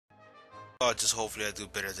Oh, just hopefully I do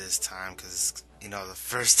better this time, because, the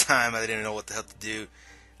first time I didn't know what the hell to do.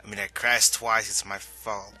 I mean, I crashed twice, it's my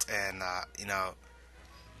fault, and, I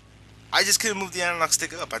just couldn't move the analog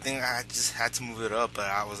stick up. I think I just had to move it up, but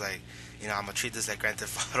I was like, I'm gonna treat this like Grand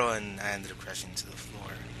Theft Auto, and I ended up crashing to the floor.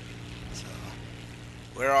 So,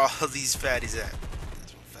 where are all these fatties at?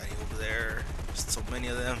 There's one fatty over there. There's so many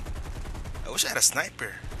of them. I wish I had a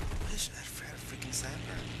sniper. I wish I had a freaking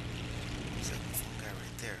sniper. There's like one guy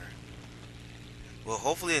right there. Well,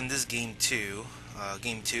 hopefully in this game two, I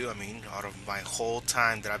mean, out of my whole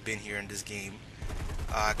time that I've been here in this game,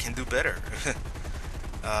 I can do better.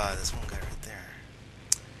 There's one guy right there.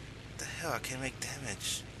 What the hell? I can't make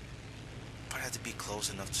damage. Probably have to be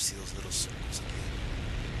close enough to see those little circles again.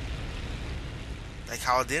 Like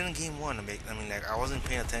how I did in game one. Like I wasn't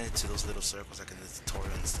paying attention to those little circles like in the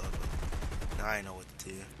tutorial and stuff. But now I know what to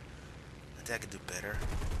do. I think I could do better.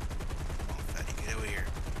 Come on, fatty, get over here.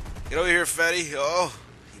 Get over here, fatty. Oh,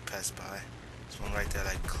 he passed by. There's one right there,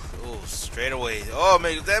 like, oh, straight away. Oh,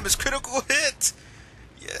 make damage, critical hit.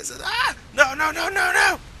 Yes. Ah! No, no, no, no,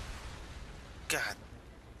 no. God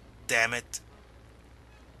damn it.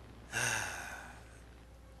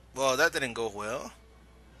 Well, that didn't go well.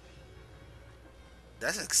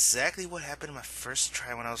 That's exactly what happened in my first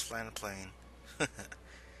try when I was flying a plane.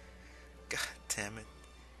 God damn it.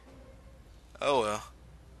 Oh well.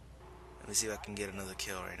 Let me see if I can get another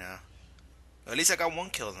kill right now. At least I got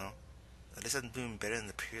one kill though. At least I'm doing better than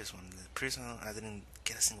the previous one. The previous one I didn't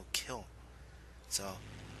get a single kill. So,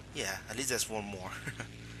 yeah, at least that's one more.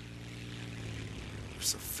 We're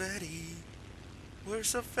so fatty. We're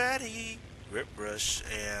so fatty. Rip Rush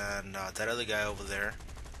and that other guy over there.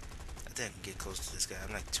 I think I can get close to this guy.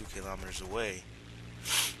 I'm like 2 kilometers away.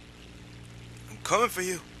 I'm coming for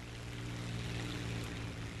you.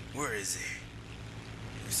 Where is he?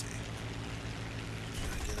 Let me see.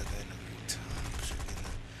 Get that guy in the top.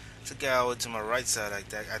 There's a guy over to my right side like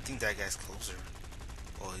that. I think that guy's closer.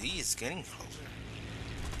 Oh, he is getting closer.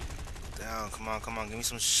 Down. Come on, come on. Give me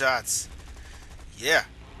some shots. Yeah.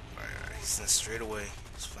 Alright. He's in a straightaway.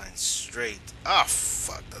 He's flying straight. Ah, oh,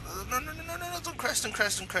 fuck. No, no, no, no, no, no. Don't crash, don't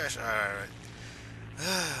crash, don't crash. Alright.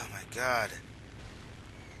 Oh, my God.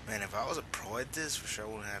 Man, if I was a pro at this, for sure I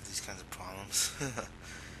wouldn't have these kinds of problems.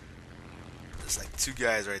 There's like 2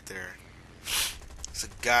 guys right there. There's a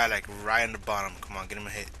guy like right on the bottom. Come on, get him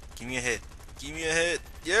a hit. Give me a hit. Give me a hit.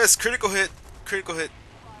 Yes, critical hit. Critical hit.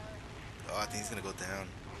 Oh, I think he's gonna go down.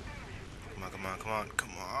 Come on, come on, come on,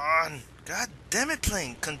 come on. God damn it,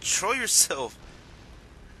 plane. Control yourself.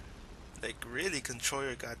 Like, really control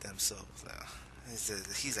your goddamn self. Now,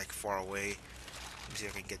 he's like far away. Let me see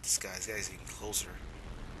if I can get this guy. This guy's getting closer.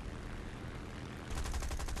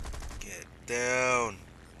 Get down.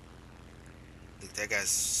 Look, that guy's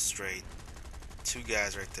straight. 2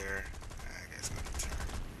 guys right there. That guy's gonna turn.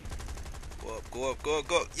 Go up, go up, go up,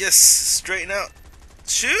 go up. Yes! Straighten out.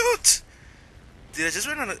 Shoot! Did I just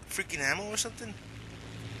run out of freaking ammo or something?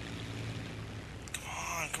 Come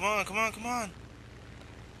on, come on, come on, come on.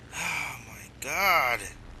 Oh my God.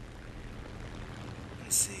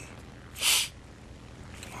 Let's see.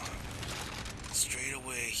 Come on. Straight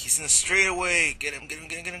away. He's in a straightaway. Get him, get him,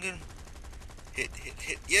 get him, get him, get him. Hit, hit,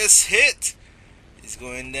 hit. Yes, hit! He's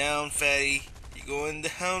going down, fatty. You going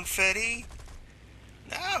down, fatty?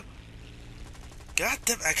 No! God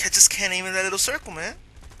damn, I just can't aim in that little circle, man.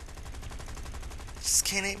 Just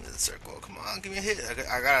can't aim in the circle. Come on, give me a hit.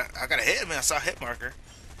 I got a hit, man. I saw a hit marker.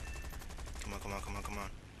 Come on, come on, come on, come on.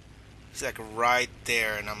 He's like right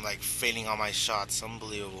there, and I'm like failing all my shots.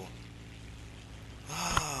 Unbelievable.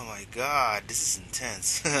 Oh my God, this is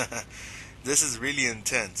intense. This is really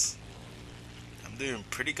intense. I'm doing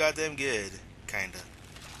pretty goddamn good, kinda.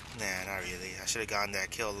 Nah, not really. I should have gotten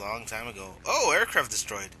that kill a long time ago. Oh, aircraft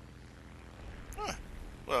destroyed. Huh.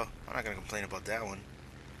 Well, I'm not gonna complain about that one.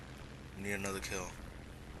 I need another kill.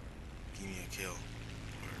 Give me a kill.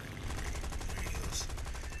 There he goes.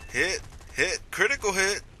 Hit, hit, critical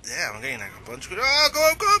hit. Damn, I'm getting like a bunch of. Oh,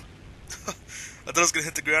 go up, go up. I thought I was gonna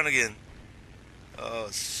hit the ground again. Oh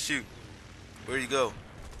shoot. Where'd you go?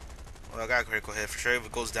 Well, I got a critical hit for sure. If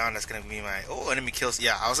it goes down, that's gonna be my enemy kills.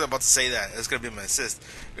 Yeah, I was about to say that. That's gonna be my assist.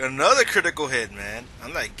 Another critical hit, man.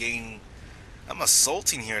 I'm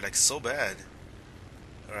assaulting here like so bad.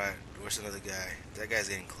 All right, where's another guy? That guy's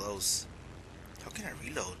getting close. How can I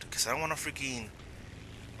reload? Because I don't want to freaking,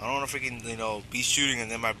 be shooting and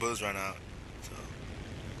then my bullets run out. So,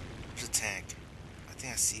 there's a tank. I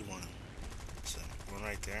think I see one. So, one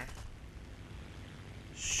right there.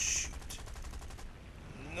 Shoot.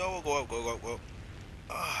 No, go up, go up, go up.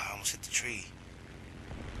 Ah, I almost hit the tree.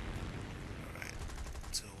 Alright.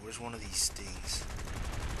 So, where's one of these things?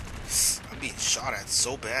 I'm shot at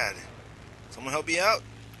so bad. Someone help me out.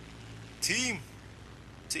 Team.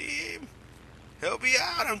 Team. Help me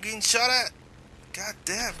out. I'm getting shot at. God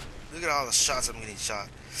damn. Look at all the shots I'm getting shot.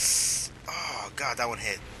 Oh, God, that one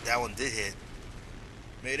hit. That one did hit.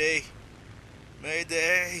 Mayday.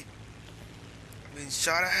 Mayday. I'm being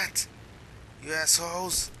shot at. You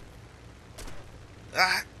assholes.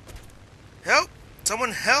 Ah. Help.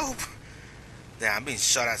 Someone help. Damn, I'm being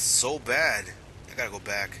shot at so bad. I gotta go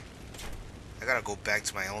back. I gotta go back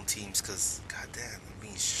to my own teams because, god damn, I'm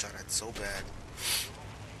being shot at so bad.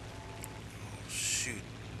 Oh, shoot.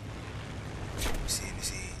 Let me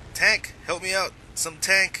see. Tank, help me out. Some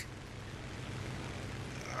tank.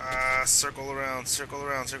 Circle around. I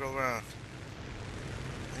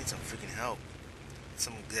need some freaking help.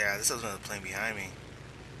 Yeah, this is another plane behind me.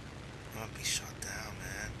 I'm gonna be shot down,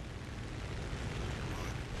 man.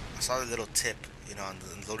 I saw the little tip, on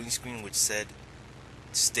the loading screen which said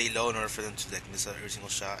stay low in order for them to miss out every single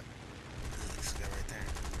shot. This guy right there.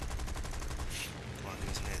 Come on, give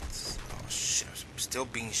me some hits. Oh shit, I'm still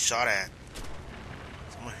being shot at.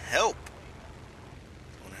 Someone help!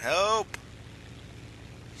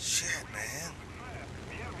 Shit, man.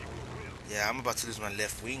 Yeah, I'm about to lose my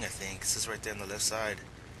left wing, I think. This is right there on the left side.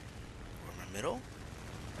 Or my middle?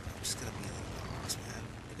 I'm just gonna be lost, man.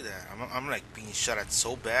 Look at that. I'm like being shot at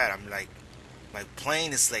so bad. I'm like, my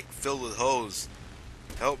plane is like filled with hoes.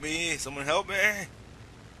 Help me! Someone help me!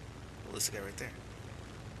 Oh, this guy right there.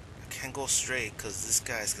 I can't go straight because this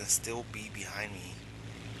guy is gonna still be behind me.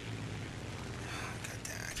 God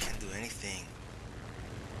damn, I can't do anything.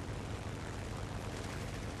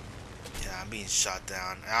 Yeah, I'm being shot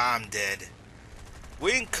down. I'm dead.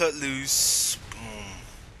 Wing cut loose. Boom.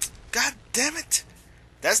 God damn it!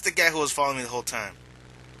 That's the guy who was following me the whole time.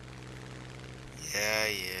 Yeah.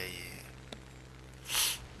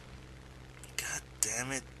 God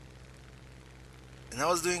damn it. And I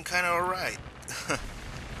was doing kind of alright. Let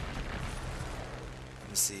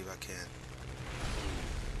me see if I can.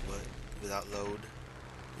 What? Without load?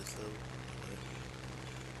 With load? What?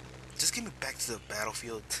 Just get me back to the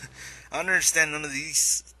battlefield. I don't understand none of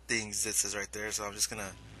these things that says right there, so I just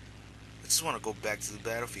want to go back to the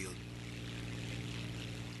battlefield.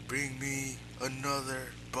 Bring me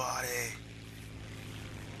another body.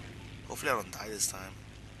 Hopefully I don't die this time.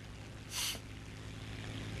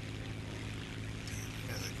 Damn,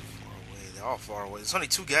 guys are far away. They're all far away. There's only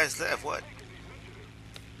 2 guys left. What?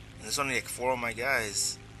 And there's only like 4 of my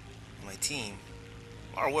guys on my team.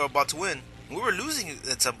 Or we're about to win. We were losing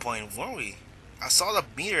at some point, weren't we? I saw the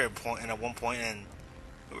meter point at one point, and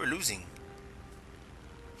we were losing.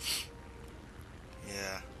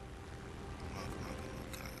 Yeah. Come on.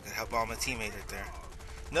 I gotta help out my teammate right there.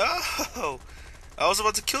 No! I was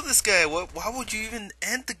about to kill this guy. Why would you even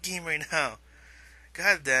end the game right now?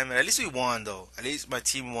 God damn it. At least we won, though. At least my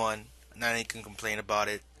team won. Now I can complain about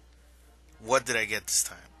it. What did I get this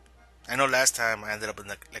time? I know last time I ended up in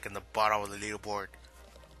the bottom of the leaderboard.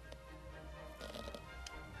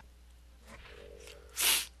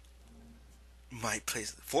 My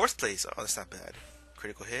place, 4th place. Oh, that's not bad.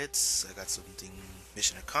 Critical hits. I got something.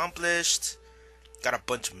 Mission accomplished. Got a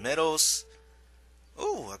bunch of medals.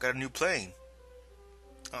 Oh, I got a new plane.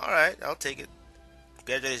 Alright, I'll take it.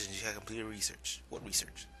 Congratulations, you have completed research. What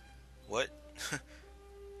research? What?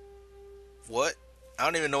 What? I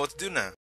don't even know what to do now.